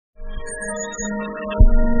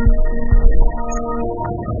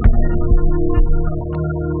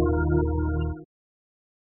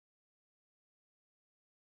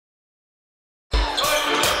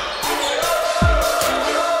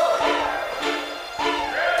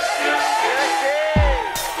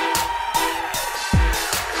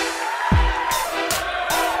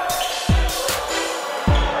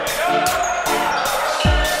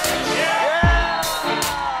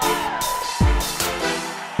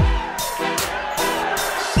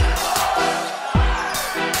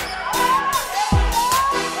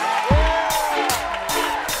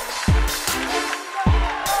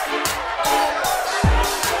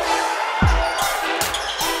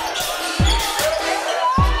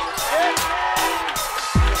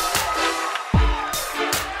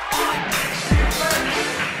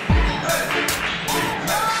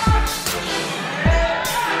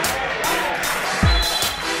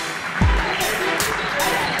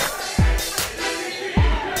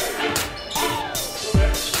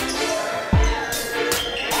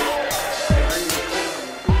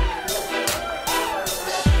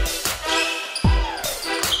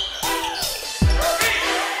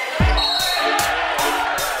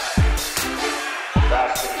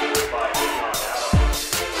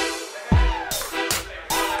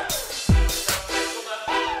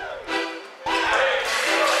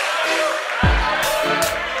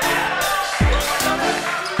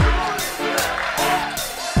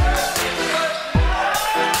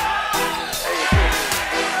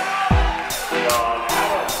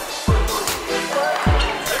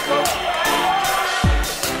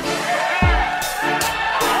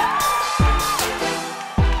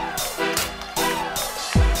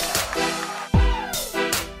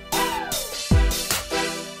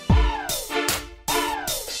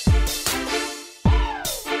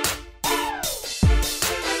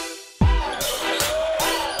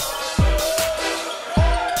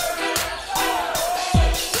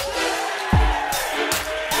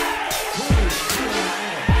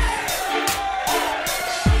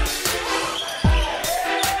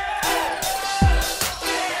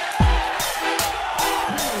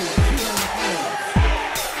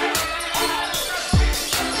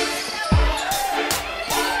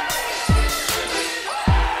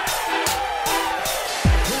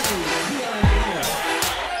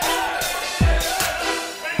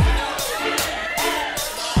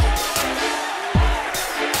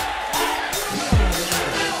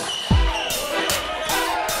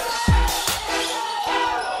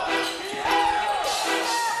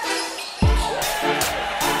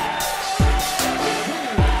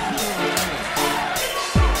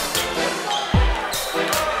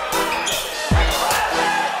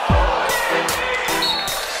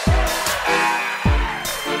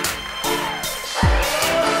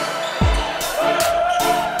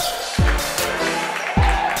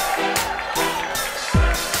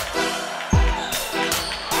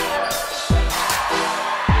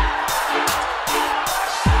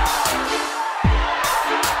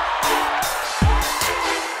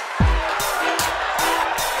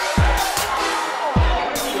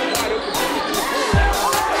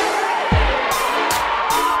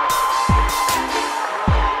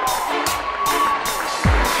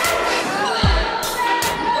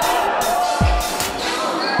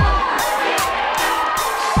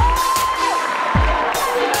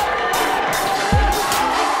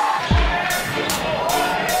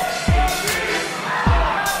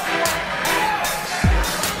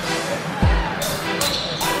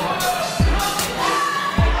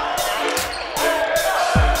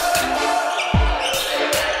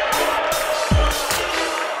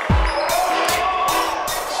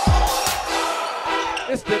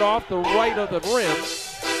missed it off the right of the rim,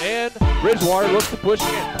 and Bridgewater looks to push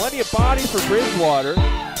again. Plenty of body for Bridgewater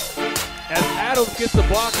as Adams gets the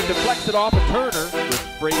block and deflects it off of Turner with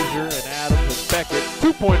Frazier and Adams and Beckett.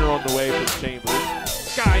 Two-pointer on the way from Chambers.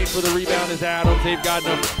 Skying for the rebound is Adams. They've got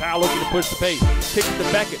numbers. Powell looking to push the pace. Kicks to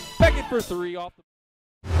Beckett. Beckett for three off the